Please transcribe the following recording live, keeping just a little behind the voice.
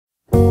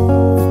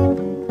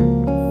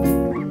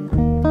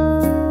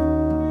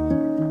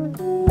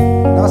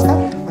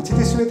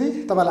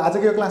तपाईलाई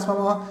आजको यो क्लासमा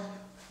म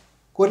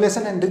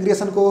कोरिलेसन एन्ड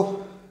रिग्रेसनको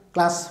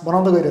क्लास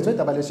बनाउँदै गइरहेछु है,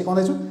 तपाईलाई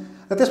सिकाउँदै छु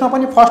र त्यसमा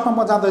पनि फर्स्टमा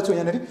म जाँदै छु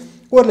यहाँनेरि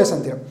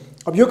कोरिलेसनतिर।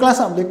 अब यो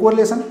क्लासमा हामीले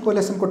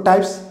कोरिलेसनको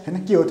टाइप्स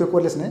हैन के हो त्यो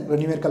कोरिलेसन है र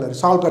न्युमेरिकलहरु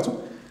सल्भ गर्छौं।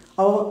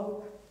 अब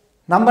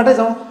नामबाटै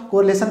जाउँ,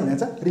 कोरिलेसन भनेको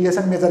चाहिँ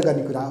रिलेसन मेजर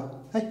गर्ने कुरा हो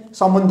है।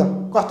 सम्बन्ध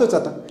कस्तो छ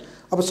त?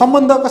 अब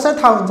सम्बन्ध कसरी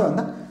थाहा हुन्छ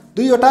भन्दा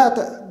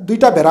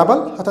दुईटा भेरिएबल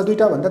अथवा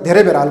दुईटा भन्दा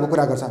धेरै भेरिएबलको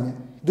कुरा गर्छ हामी।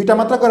 दुईटा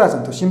मात्र गराछ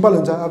भने त्यो सिम्पल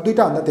हुन्छ। अब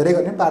दुईटा भन्दा धेरै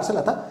गर्ने पार्सल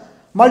अथवा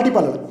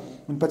मल्टिपल हो।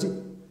 भनेपछि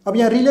अब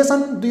यहाँ रिलेसन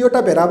दुईवटा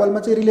भेरिएबलमा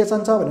चाहिँ रिलेसन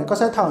छ भने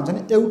कसरी थाहा हुन्छ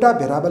भने एउटा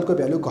भेरिएबलको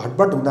भ्यालु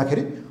घटबड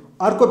हुँदाखेरि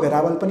अर्को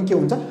भेरिएबल पनि के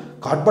हुन्छ?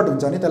 घटबड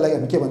हुन्छ नि, त्यसलाई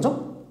हामी के भन्छौँ?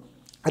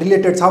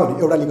 रिलेटेड छ भने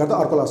एउटाले गर्दा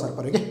अर्कोलाई असर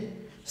पर्यो के।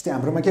 जस्तै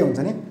हाम्रोमा के हुन्छ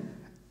नि,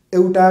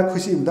 एउटा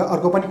खुसी हुँदा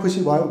अर्को पनि खुसी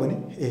भयो भने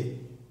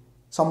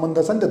सम्बन्ध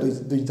छ नि त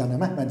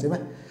दुईजनामा मान्छेमा।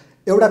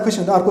 एउटा खुसी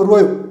हुँदा अर्को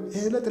रोयो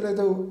ल त्यसलाई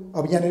त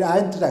अब यहाँनिर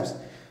आयो नि त टाइप्स।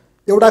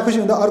 एउटा खुसी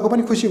हुँदा अर्को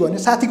पनि खुसी भयो भने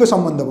साथीको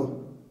सम्बन्ध भयो,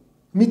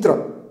 मित्र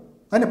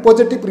हैन,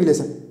 पोजिटिभ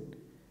रिलेसन।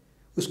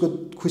 उसको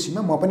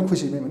खुसीमा म पनि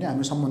खुसी भएँ भने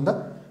हाम्रो सम्बन्ध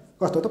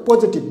कस्तो त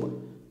पोजिटिभ भयो।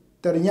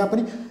 तर यहाँ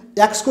पनि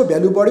x को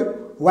भ्यालु बढ्यो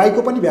y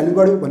को पनि भ्यालु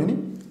बढ्यो भने नि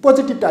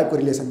पोजिटिभ टाइपको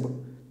रिलेसन भयो।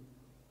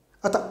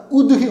 अथवा ऊ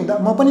दुखी हुँदा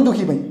म पनि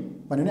दुखी भएँ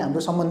भने नि हाम्रो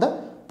सम्बन्ध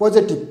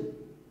पोजिटिभ।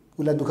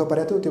 उसलाई दुःख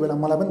परेको थियो त्यो बेला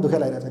मलाई पनि दुःख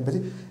लागिरहेको छ भनेपछि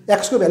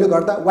x को भ्यालु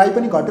घट्दा y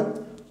पनि घट्यो,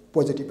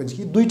 पोजिटिभ पनि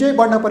कि दुईटै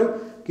बढ्न पर्यो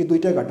कि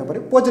दुईटै घट्न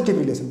पर्यो, पोजिटिभ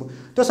रिलेसन भयो।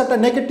 त्यसर्थ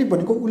नेगेटिभ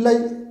भनेको उसलाई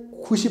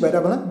खुसी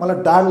भइरहेको बेला मलाई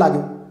डार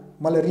लाग्यो,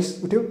 मलाई रिस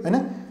उठ्यो हैन,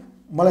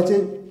 मलाई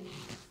चाहिँ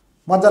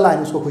मजा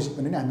लाग्यो उसको खुसी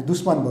भने नि हामी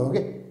दुश्मन भयो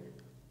के।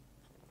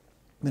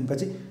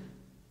 भनेपछि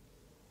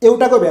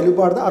एउटाको भ्यालु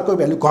बढ्दा अर्को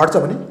भ्यालु घट्छ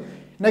भने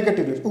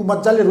नेगेटिभ रिलेसन। ऊ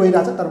मजाले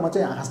रोइरहेछ तर म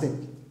चाहिँ हाँस्दै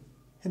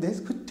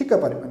ठिक्क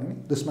पर्यो भने नि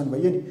दुश्मन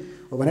भइयो नि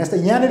हो। भने जस्तै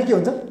यहाँनिर के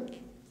हुन्छ,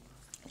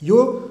 यो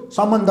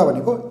सम्बन्ध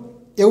भनेको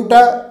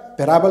एउटा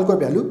भेरिएबलको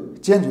भ्यालु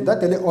चेन्ज हुँदा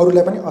त्यसले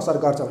अरूलाई पनि असर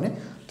गर्छ भने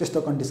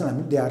त्यस्तो कन्डिसन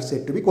हामी they are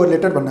shed to be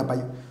correlated भन्न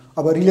पाइयो।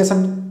 अब रिलेसन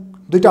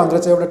दुईटा हुँदो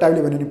रहेछ, एउटा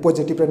टाइपले भन्यो भने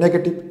पोजिटिभ र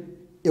नेगेटिभ।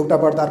 एउटा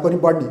बढ्दा अर्को पनि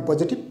बढ्ने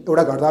पोजिटिभ,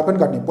 एउटा घट्दा अर्को पनि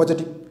घट्ने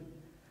पोजिटिभ।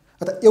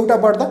 अथवा एउटा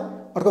बढ्दा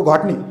अर्को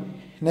घट्ने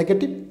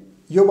नेगेटिभ,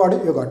 यो बढ्यो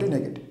यो घट्यो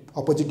नेगेटिभ,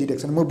 अपोजिट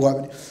डिरेक्सन मुभ भयो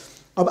भने।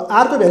 अब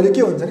आरको भ्यालु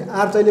के हुन्छ भने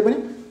आर जहिले पनि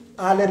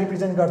आरले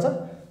रिप्रेजेन्ट गर्छ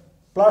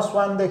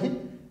 +1 देखि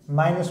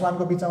 -1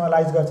 को बिचमा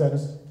लाइज गर्छ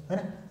हेर्नुस् हैन।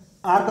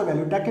 आरको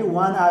भ्यालु ट्याक्कै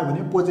 1 आयो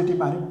भने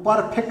पोजिटिभ आयो,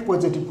 पर्फेक्ट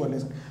पोजिटिभ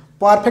कोरिलेसन।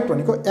 पर्फेक्ट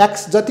भनेको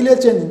x जतिले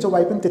चेन्ज हुन्छ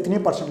y पनि त्यति नै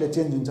 %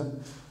 चेन्ज हुन्छ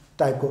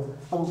टाइपको।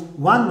 अब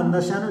 1 भन्दा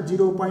सानो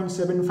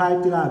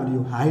 0.75 तिर आयो भने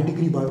यो हाई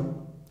डिग्री भयो,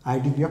 high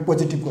degree of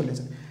positive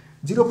correlation.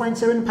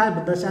 0.75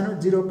 भन्दा सानो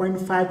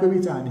 0.5 को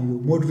बिच आयो भने यो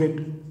मोडरेट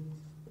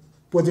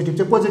पोजिटिभ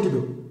चाहिँ पोजिटिभ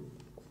हो।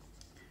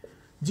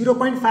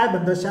 0.5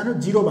 भन्दा सानो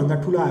 0 भन्दा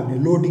ठुलो आयो भने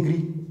लो डिग्री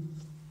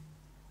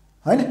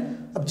हैन।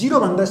 अब 0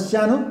 भन्दा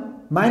सानो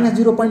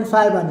 -0.5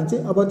 आयो भने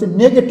चाहिँ अब चाहिँ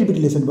नेगेटिभ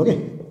रिलेसन भयो के,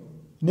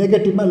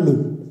 नेगेटिभमा लो।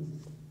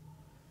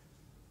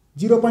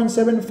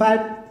 0.75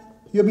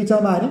 यो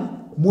बिचमा आयो भने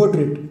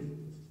मोडरेट,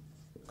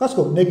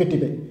 कसको?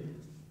 नेगेटिभ।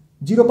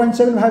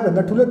 0.75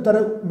 भन्दा ठुलो तर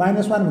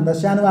 -1 भन्दा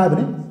सानो आयो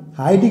भने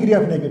हाई डिग्री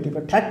अफ नेगेटिभ,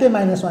 र ठ्याक्कै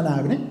 -1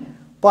 आयो भने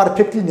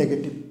पर्फेक्टली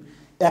नेगेटिभ।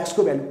 x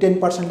को भ्यालु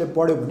 10% ले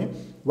बढ्यो भने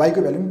y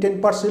को भ्यालु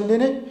 10% ले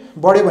नै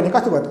बढ्यो भने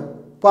कस्तो भयो त?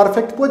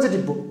 पर्फेक्ट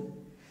पोजिटिभ भयो।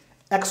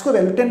 x को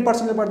भ्यालु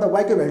 10% ले बढ्दा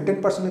y को भ्यालु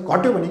 10% ले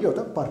घट्यो भने के हो त?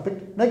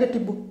 पर्फेक्ट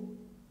नेगेटिभ भयो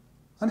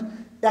हैन।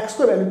 x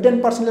को भ्यालु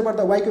 10% ले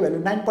बढ्दा y को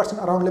भ्यालु 9%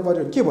 अराउन्डले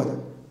बढ्यो भने के भयो त?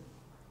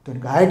 त्यो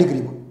भनेको हाई डिग्री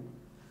भयो।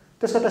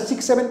 त्यसबाट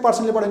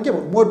 6-7% ले बढ्यो भने के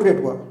भयो? मोडरेट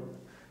भयो।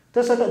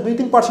 त्यसबाट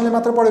 2-3% ले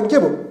मात्र बढ्यो भने के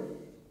भयो?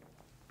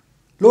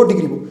 लो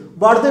डिग्री भयो।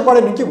 बढ्दै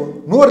बढ्यो भने के भयो?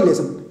 No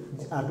relation.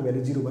 r को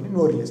भ्यालु 0 भने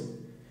नो रिलेसन।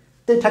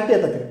 त्यही ठ्याक्कै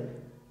यतातिर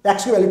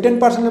x को भ्यालु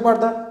 10% ले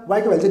बढ्दा y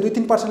को भ्यालु चाहिँ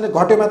 2-3% ले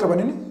घट्यो मात्र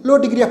भने नि लो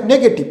डिग्री अफ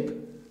नेगेटिभ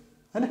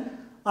हैन।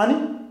 अनि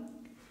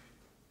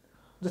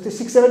जस्तै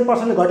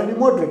 6-7% ले घट्यो भने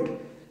मोडरेट,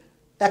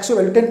 x को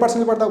भ्यालु 10%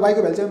 ले बढ्दा y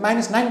को भ्यालु चाहिँ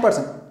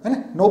 -9% हैन,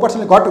 9%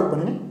 ले घट्यो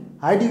भने नि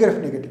हाई डिग्री अफ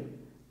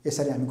नेगेटिभ।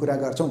 यसरी हामी कुरा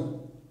गर्छौं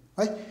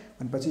है।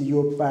 भनेपछि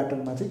यो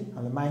प्याटर्नमा चाहिँ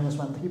हामीले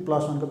 -1 देखि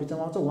 +1 को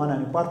बिचमा आउँछ। 1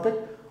 आयो पर्फेक्ट,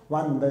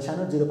 1 भन्दा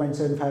सानो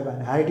 0.75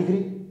 आयो हाई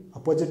डिग्री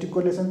पोजिटिभ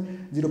कोरिलेसन,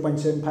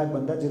 0.75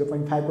 भन्दा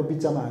 0.5 को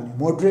बिचमा आयो भने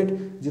मोडरेट,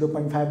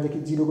 0.5 देखि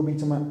 0 को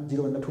बिचमा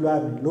 0 भन्दा ठुलो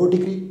आयो भने लो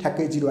डिग्री,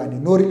 ठ्याक्कै 0 आयो भने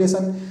नो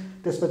रिलेसन।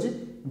 त्यसपछि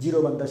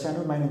 0 भन्दा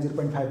सानो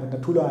 -0.5 भन्दा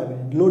ठुलो आयो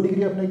भने लो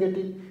डिग्री अफ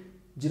नेगेटिभ,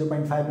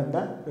 0.5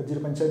 भन्दा र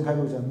 0.75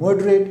 को बिचमा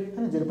मोडरेट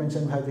हैन,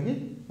 0.75 देखि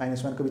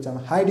 -1 को बिचमा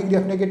हाई डिग्री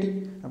अफ नेगेटिभ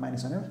र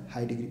 -1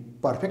 high degree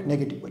perfect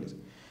negative correlation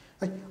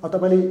है। अब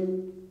तपाईले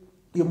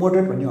यो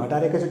मोडरेट भन्ने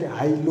हटाएर एकैचोटि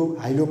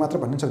हाई लो मात्र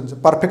भन्न सक्नुहुन्छ,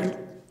 पर्फेक्ट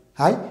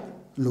हाई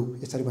लो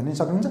यसरी भन्न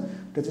सक्नुहुन्छ।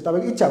 त्यो चाहिँ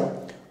तपाईको इच्छा हो।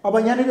 अब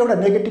यहाँनिर एउटा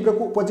नेगेटिभ र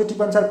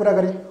पोजिटिभ अनुसार कुरा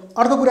गरे।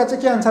 अर्को कुरा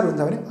चाहिँ के अनुसार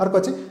हुन्छ भने अर्को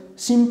चाहिँ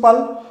सिम्पल,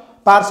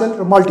 पार्शियल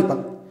र मल्टिपल।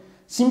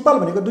 सिम्पल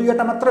भनेको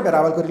दुईवटा मात्र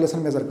भेरिएबलको रिलेसन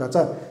मेजर गर्छ,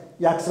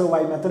 x र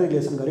y मात्र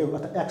रिलेसन गर्यो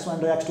अथवा x1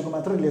 र x2 को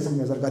मात्र रिलेसन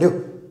मेजर गर्यो।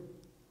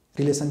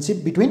 रिलेसनशिप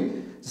बिट्विन,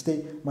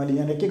 जस्तै मैले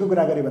यहाँ के को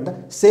कुरा गरेँ भन्दा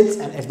सेल्स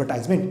एन्ड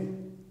एडभर्टाइजमेन्ट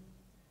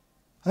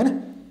हैन,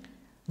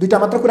 दुईटा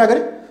मात्र कुरा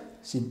गरेँ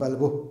सिम्पल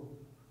भयो।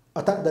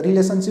 अथवा द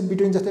रिलेसनशिप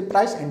बिट्विन जस्तै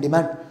प्राइस एन्ड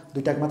डिमान्ड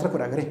दुईटाको मात्र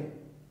कुरा गरेँ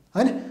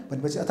हैन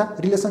भनेपछि अथवा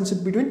relationship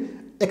between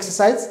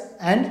exercise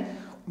and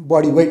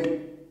body weight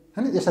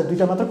हैन यसमा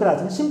दुईटा मात्र कुरा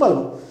छ सिम्पल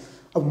हो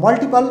अब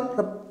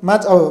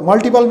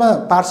मल्टिपलमा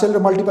पार्शियल र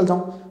मल्टिपल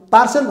जाउँ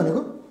पार्शियल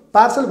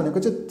भनेको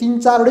चाहिँ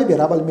 3-4 वटै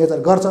भेरिएबल मेजर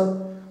गर्छ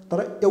तर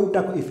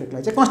एउटाको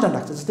इफेक्टलाई चाहिँ कन्स्टेन्ट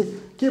राख्छ जस्तै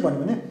के भन्यो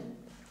भने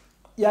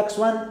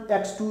x1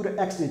 x2 र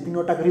x3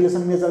 तीनवटाको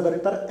रिलेसन मेजर गरे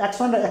तर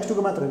x1 र x2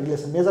 को मात्र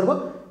रिलेसन मेजर भयो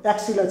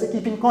x3 लाई चाहिँ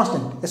किपिङ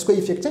कन्स्टेन्ट यसको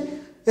इफेक्ट चाहिँ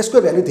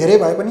यसको भ्यालु धेरै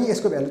भए पनि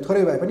यसको भ्यालु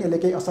थोरै भए पनि यसले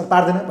केही असर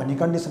पार्दैन भन्ने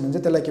कन्डिसन हुन्छ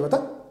त्यसलाई के भयो त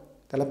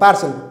त्यसलाई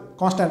पार्शियल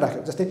कन्स्टेन्ट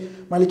राख्यो जस्तै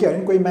मैले के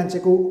भने कोही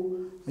मान्छेको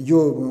यो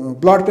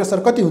ब्लड प्रेसर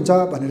कति हुन्छ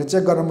भनेर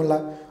चेक गर्न मन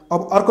लाग्यो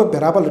अब अर्को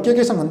भेरिएबल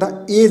के छन् भन्दा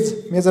एज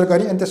मेजर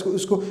गरी अनि त्यसको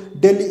उसको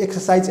डेली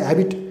एक्सरसाइज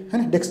ह्याबिट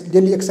हैन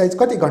डेली एक्सरसाइज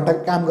कति घण्टा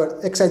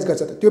एक्सरसाइज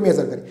गर्छ त्यो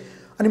मेजर गरी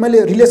अनि मैले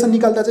रिलेसन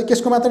निकाल्दा चाहिँ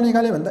केसको मात्र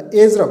निकालेँ भन्दा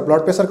एज र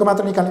ब्लड प्रेसरको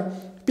मात्र निकालेँ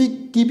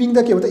किपिङ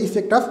द के हो त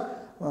इफेक्ट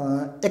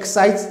अफ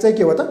एक्सरसाइज चाहिँ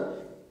के हो त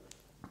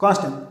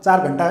कन्स्टेन्ट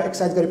 4 घण्टा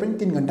एक्सरसाइज गरे पनि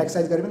 3 घण्टा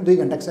एक्सरसाइज गरे पनि 2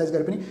 घण्टा एक्सरसाइज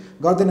गरे पनि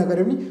गर्दैन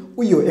गरे पनि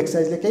उयो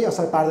एक्सरसाइजले केही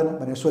असर पार्दैन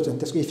भनेर सोच्यो भने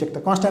त्यसको इफेक्ट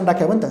त कन्स्टेन्ट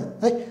राख्यो भने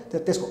त है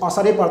त्यसको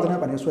असरै पर्दैन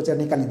भनेर सोचेर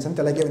निकालिन्छ नि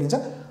त्यसलाई के भनिन्छ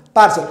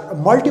पार्शियल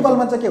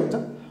मल्टिपलमा चाहिँ के हुन्छ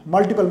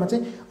मल्टिपलमा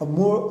चाहिँ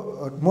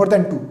मोर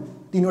देन 2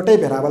 तीनवटै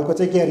भेरिएबलको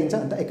चाहिँ के गरिन्छ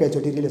अन्त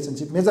एकैचोटि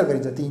रिलेसनशिप मेजर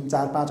गरिन्छ 3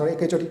 4 5 वटा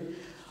एकैचोटि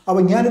अब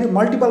यहाँनिर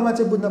मल्टिपलमा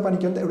चाहिँ बुझ्न पर्ने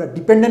के हुन्छ एउटा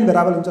डिपेन्डेन्ट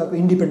भेरिएबल हुन्छ अर्को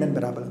इन्डिपेन्डेन्ट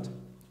भेरिएबल हुन्छ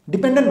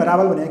डिपेन्डेन्ट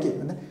भेरिएबल भनेको के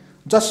भन्दा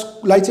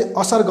जसलाई चाहिँ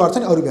असर गर्छ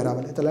नि अरू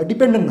भेरिएबलले त्यसलाई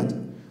डिपेन्डेन्ट भन्छ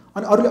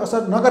अनि अरूले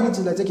असर नगर्ने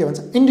चिजलाई चाहिँ के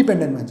भन्छ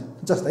इन्डिपेन्डेन्ट भन्छ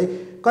जस्तै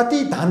कति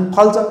धान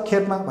फल्छ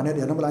खेतमा भनेर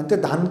हेर्नु मलाई त्यो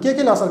धान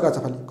केले असर गर्छ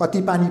भने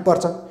कति पानी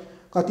पर्छ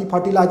कति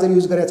फर्टिलाइजर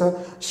युज गरेछ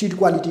सीड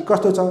क्वालिटी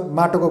कस्तो छ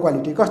माटोको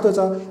क्वालिटी कस्तो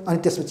छ अनि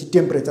त्यसपछि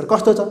टेम्परेचर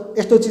कस्तो छ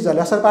यस्तो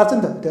चिजहरूले असर पार्छ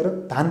नि त त्यो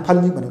धान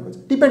फल्ने भनेको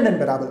चाहिँ डिपेन्डेन्ट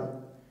भेरिएबल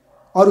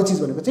अरू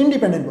चिज भनेको चाहिँ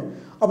इन्डिपेन्डेन्ट भयो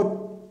अब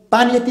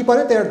पानी यति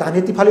पर्यो त्यही भएर धान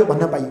यति फल्यो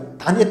भन्न पाइयो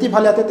धान यति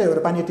फल्यो त्यही भएर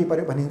पानी यति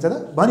पर्यो भनिन्छ त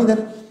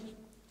भनिँदैन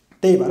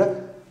त्यही भएर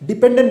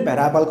डिपेन्डेन्ट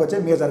भेरिएबलको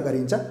चाहिँ मेजर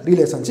गरिन्छ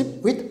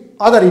relationship with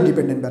other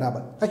independent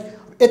variable है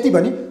यति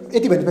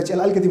भनेपछि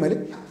यसलाई अलिकति मैले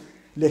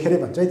लेखेरै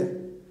भन्छु है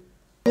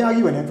त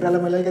अघि भनेको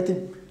कुरालाई मैले अलिकति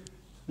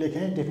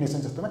लेखेँ डेफिनेसन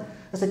जस्तोमा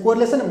जस्तै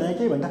कोरिलेसन भनेको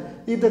के भन्दा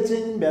if the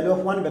change in value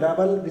of one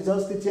variable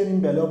results the change in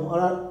value of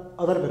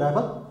other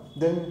variable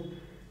then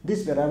this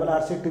variable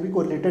are shed to be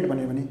correlated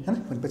भन्यो भने हैन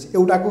भनेपछि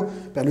एउटाको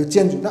भ्यालु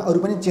चेन्ज हुँदा अरू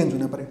पनि चेन्ज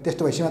हुन पर्यो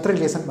त्यस्तो भएपछि मात्रै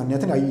रिलेसन भन्ने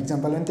थियो नि अहिले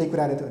इक्जाम्पलमा पनि त्यही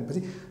कुरा आएको थियो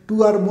भनेपछि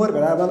 2 or more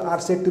variable are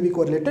shed to be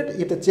correlated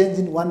if the change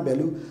in one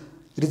value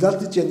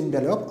results the change in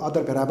value of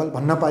other variable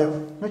भन्न पायो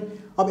है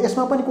अब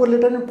यसमा पनि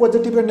कोरिलेटेड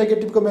पोजिटिभ र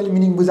नेगेटिभको मैले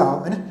मिनिङ बुझाओ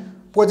हैन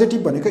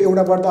पोजिटिभ भनेको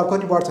एउटा बढ्दा अर्को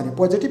नि बढ्छ नि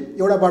पोजिटिभ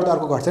एउटा बढ्दा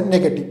अर्को घट्छ नि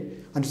नेगेटिभ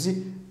भनेपछि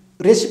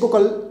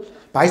रेसिप्रोकल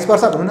भाइस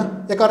वर्सा भनौँ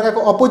न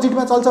एकअर्काको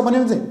अपोजिटमा चल्छ भन्यो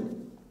भने चाहिँ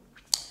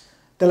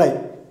त्यसलाई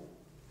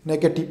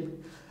नेगेटिभ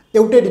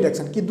एउटै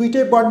डिरेक्सन कि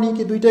दुईटै बढ्ने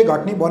कि दुईटै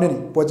घट्ने भन्यो नि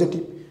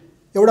पोजिटिभ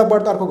एउटा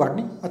बढ्दा अर्को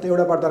घट्ने अथवा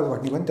एउटा बढ्दा अर्को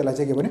घट्ने भने त्यसलाई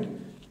चाहिँ के भन्यो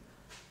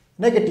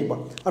नेगेटिभ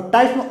भयो अब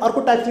टाइपमा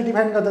अर्को टाइप चाहिँ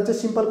डिफाइन गर्दा चाहिँ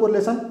सिम्पल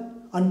कोरिलेसन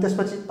अनि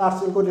त्यसपछि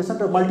पार्शियल कोरिलेसन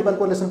र मल्टिपल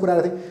कोरिलेसन कुरा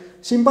गरेको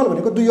थिएँ सिम्पल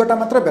भनेको दुईवटा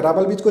मात्र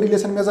भेरिएबल बिचको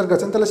रिलेसन मेजर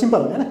गर्छ नि त्यसलाई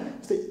सिम्पल हो हैन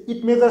जस्तै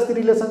it measures the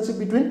relationship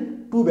between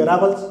 2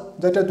 variables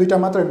जटा दुईटा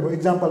मात्र हो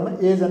इक्जाम्पलमा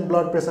as and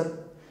blood pressure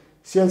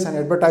sales and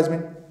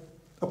advertisement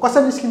अब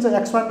कसरी निस्किन्छ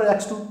x1 र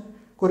x2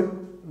 को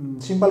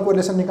सिम्पल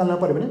कोरिलेसन निकाल्न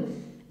पर्यो भने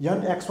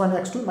n x1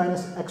 x2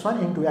 minus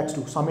x1 into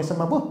x2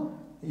 समेसनमा भयो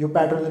यो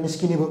प्याटर्नले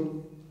निस्किने भयो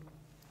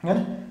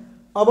हैन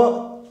अब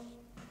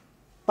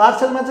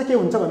पार्शियलमा चाहिँ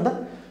के हुन्छ भन्दा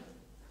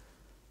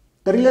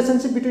the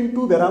relationship between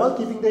 2 variable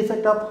keeping the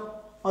effect of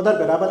other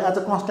variable as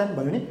a constant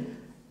भन्यो नि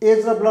एज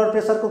र ब्लड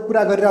प्रेसरको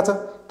कुरा गरिरहेछ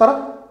तर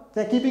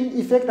त्यहाँ किपिङ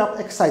इफेक्ट अफ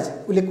एक्सरसाइज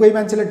उसले कोही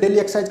मान्छेले डेली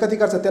एक्सरसाइज कति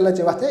गर्छ त्यसलाई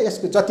चाहिँ वास्तै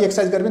यसको जति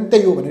एक्सरसाइज गरे पनि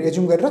त्यही हो भनेर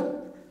एज्युम गरेर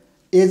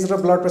एज र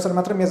ब्लड प्रेसर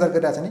मात्र मेजर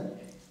गरिरहेछ नि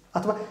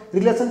अथवा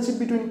relationship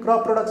between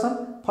crop production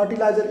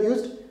fertiliser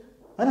used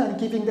हैन अनि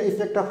keeping the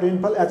effect of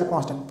rainfall as a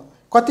constant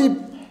कति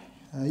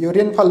यो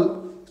रेनफल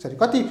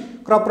कति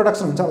क्रप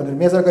प्रोडक्सन हुन्छ भनेर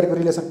मेजर गरेको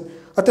रिलेसन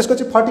त्यसको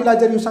चाहिँ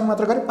फर्टिलाइजर युजसँग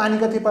मात्र गरे पानी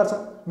कति पर्छ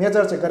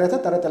मेजर चाहिँ गरेछ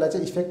तर त्यसलाई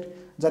चाहिँ इफेक्ट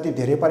जति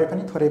धेरै परे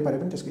पनि थोरै परे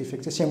पनि त्यसको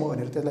इफेक्ट चाहिँ सेम हो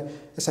भनेर त्यसलाई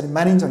यसरी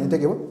मानिन्छ भने त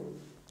के हो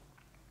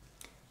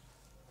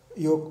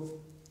यो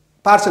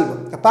पार्शियल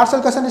भयो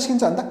पार्शियल कसरी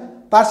निस्किन्छ भन्दा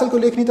पार्शियलको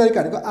लेख्ने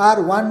तरिका भनेको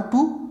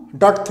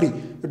r12.3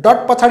 डट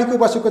पछाडिको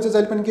बसेको चाहिँ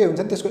जहिले पनि के हुन्छ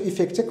नि त्यसको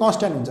इफेक्ट चाहिँ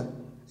कन्स्टेन्ट हुन्छ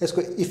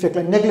यसको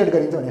इफेक्टलाई नेग्लेक्ट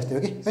गरिन्छ भने जस्तै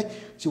हो कि है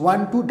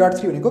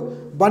 12.3 भनेको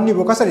बन्ने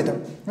भयो कसरी त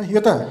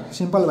यो त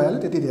सिम्पल भइहाल्यो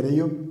त्यति धेरै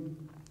यो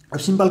अब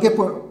सिम्पलकै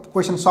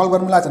क्वेसन सल्भ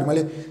गर्नु लाग्छ भने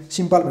मैले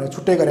सिम्पल भनेर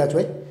छुट्टै गरेको छु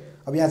है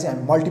अब यहाँ चाहिँ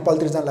हामी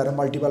मल्टिपलतिर जान लागेर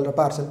मल्टिपल र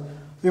पार्शियल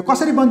यो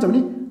कसरी बन्छ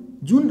भने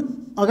जुन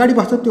अगाडि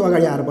बस्छ त्यो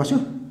अगाडि आएर बस्यो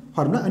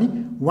फर्मुला अनि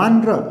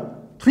 1 र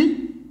 3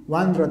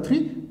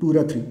 2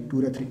 र 3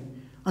 2 र 3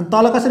 अनि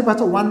तल कसरी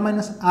बस्छ 1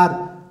 - r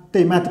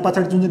त्यही माथि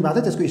पछाडि जुन भएको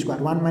छ त्यसको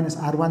स्क्वायर 1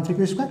 - r13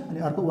 को स्क्वायर अनि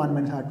अर्को 1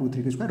 -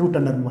 r23 को स्क्वायर रुट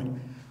अन्डरमा भयो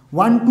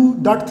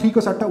 12.3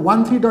 को सट्टा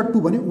 13.2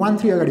 भने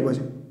 13 अगाडि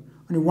बस्यो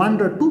अनि 1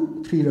 र 2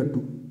 3 र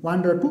 2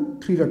 1 र 2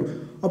 3 र 2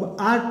 अब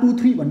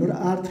r23 भन्नु र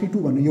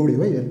r32 भन्नु एउटै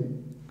हो है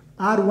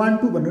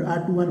r12 भन्नु र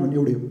r21 भन्नु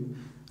एउटै हो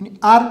अनि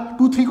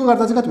r23 को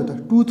गर्दा चाहिँ कति हो त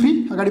 2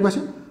 3 अगाडि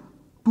बस्यो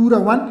 2 र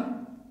 1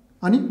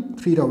 अनि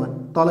 3 र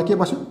 1 तल के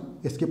बस्यो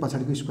यसकै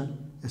पछाडिको स्क्वायर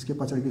यसकै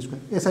पछाडिको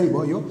स्क्वायर यसरी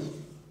भयो यो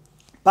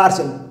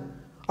पार्शियल।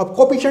 अब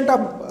कोएफिसिएन्ट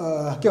अफ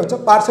के भन्छ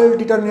पार्शियल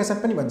डिटर्मिनेसन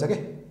पनि भन्छ के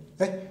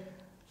है,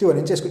 त्यो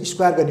भने चाहिँ यसको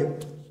स्क्वायर गर्ने हो।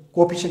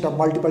 कोएफिसिएन्ट अफ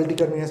मल्टिपल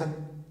डिटर्मिनेसन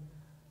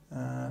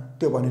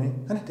त्यो भन्यो नि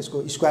हैन, त्यसको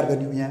स्क्वायर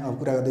गर्ने हो। यहाँ अब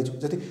कुरा गर्दैछु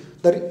जति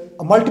द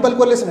मल्टिपल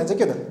कोरिलेसन भन्छ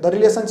के त, the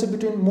relationship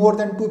between more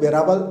than 2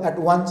 variable at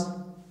once,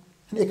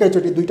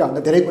 एकैचोटि दुईटा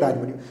भन्दा धेरै कुराहरू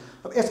भन्यो।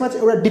 अब यसमा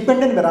चाहिँ एउटा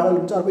डिपेन्डेन्ट भेरिएबल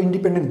हुन्छ, अर्को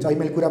इन्डिपेन्डेन्ट हुन्छ। अहिले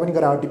मैले कुरा पनि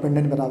गराएको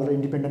डिपेन्डेन्ट भेरिएबल र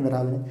इन्डिपेन्डेन्ट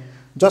भेरिएबल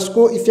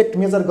जसको इफेक्ट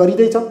मेजर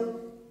गरिँदैछ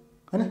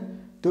हैन,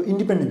 त्यो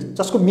इन्डिपेन्डेन्ट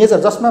जसको मेजर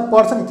जसमा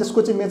पर्छ नि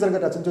त्यसको चाहिँ मेजर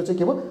गरिरहेको छ, जो चाहिँ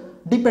के भयो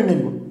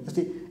डिपेन्डेन्ट हो।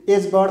 जस्तै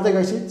एज बढ्दै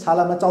गएपछि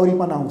छालामा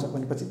चौरीपन आउँछ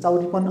भनेपछि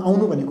चौरीपन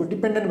आउनु भनेको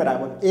डिपेन्डेन्ट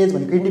भेरिएबल, एज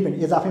भनेको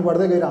इन्डिपेन्डेन्ट, एज आफै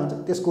बढ्दै गइरहेको हुन्छ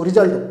त्यसको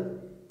रिजल्ट हो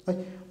है।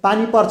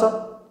 पानी पर्छ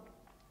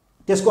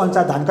त्यसको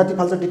अनुसार धान कति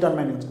फल्छ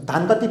डिटरमाइन हुन्छ,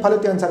 धान कति फल्यो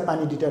त्यो अनुसार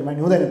पानी डिटरमाइन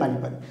हुँदैन पानी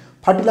पर्ने।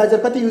 फर्टिलाइजर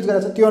कति युज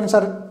गरेको छ त्यो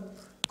अनुसार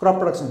क्रप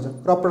प्रोडक्सन हुन्छ,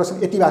 क्रप प्रोडक्सन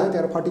यति भएको छ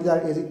त्यहाँ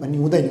फर्टिलाइजर एज भन्ने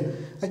हुँदैन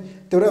है।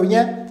 त्यो भएर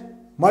यहाँ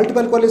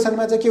मल्टिपल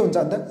कोरिलेसनमा चाहिँ के हुन्छ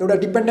भन्दा एउटा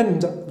डिपेन्डेन्ट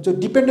हुन्छ, जो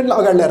डिपेन्डेन्टलाई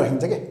अगाडि ल्याएर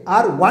राखिन्छ के।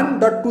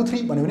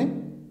 R1.23 भन्यो भने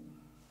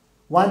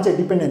 1 चाहिँ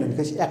डिपेन्डेन्ट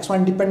भनेपछि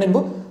x1 डिपेन्डेन्ट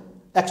भयो,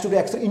 x2 र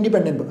x3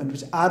 इन्डिपेन्डेन्ट भयो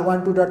भनेपछि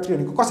R1.2.3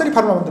 भनेको कसरी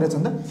फर्मुला हुँदो रहेछ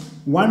भन्दा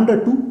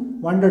 1.2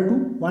 1.2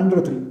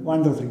 1.3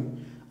 1.3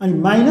 अनि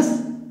माइनस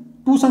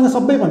 2 सँग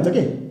सबै भन्छ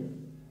के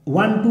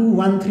 1 2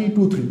 1 3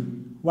 2 3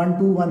 1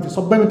 2 1 3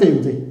 सबैमा त्यही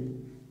हुन्छ,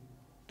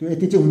 त्यो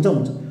यति चाहिँ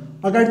हुन्छ।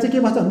 अगाडि चाहिँ के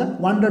भन्छ भन्दा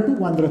 1.2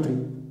 1.3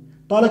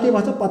 तल के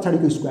भन्छ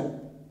पछाडिको स्क्वायर।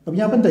 अब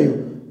यहाँ पनि त्यही हो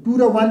 2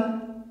 र 1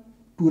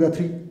 2 र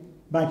 3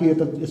 बाँकी यो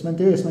त यसमा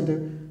त्यही यसमा त्यही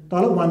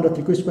तल 1 र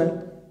 3 को स्क्वायर,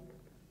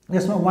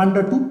 यसमा 1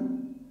 र 2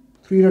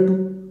 3 र 2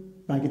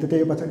 बाँकी त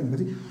त्यही पछाडि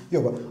भनेपछि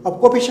यो भयो। अब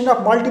कोएफिसिएन्ट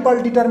अफ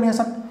मल्टिपल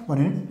डिटर्मिनेसन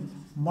भन्यो भने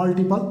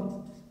मल्टिपल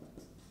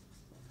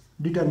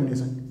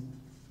डिटर्मिनेसन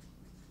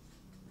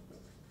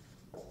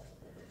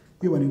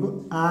यो भनेको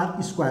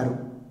R स्क्वायर हो,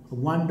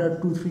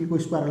 1.23 को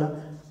स्क्वायर होला,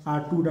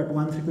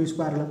 R2.13 को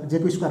स्क्वायर होला,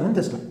 जेको स्क्वायर हो नि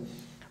त्यसलाई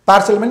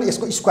पार्शियल पनि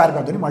यसको स्क्वायर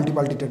गर्दैन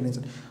मल्टिपल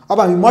डिटर्मिनेसन। अब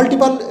हामी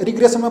मल्टिपल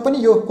रिग्रेसनमा पनि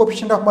यो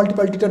कोएफिसिएन्ट अफ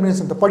मल्टिपल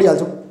डिटर्मिनेसन त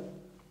पढिहाल्छौँ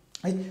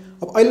है।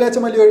 अब अहिले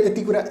चाहिँ मैले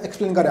यति कुरा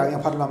एक्सप्लेन गरेँ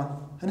यहाँ फर्मुलामा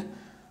हैन।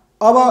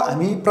 अब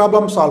हामी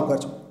प्रब्लम सल्भ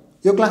गर्छौँ।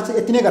 यो क्लास चाहिँ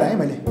यति नै गराएँ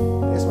मैले,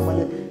 यसमा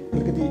मैले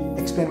अलिकति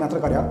एक्सप्लेन मात्र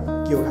गरेँ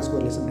के हो खास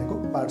कोरिलेसन भनेको,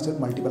 पार्शियल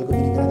मल्टिपलको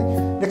मिनिङ गराएँ।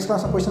 नेक्स्ट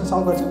क्लासमा क्वेसन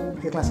सल्भ गर्छु।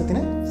 यो क्लास यति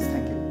नै,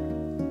 थ्याङ्क यू।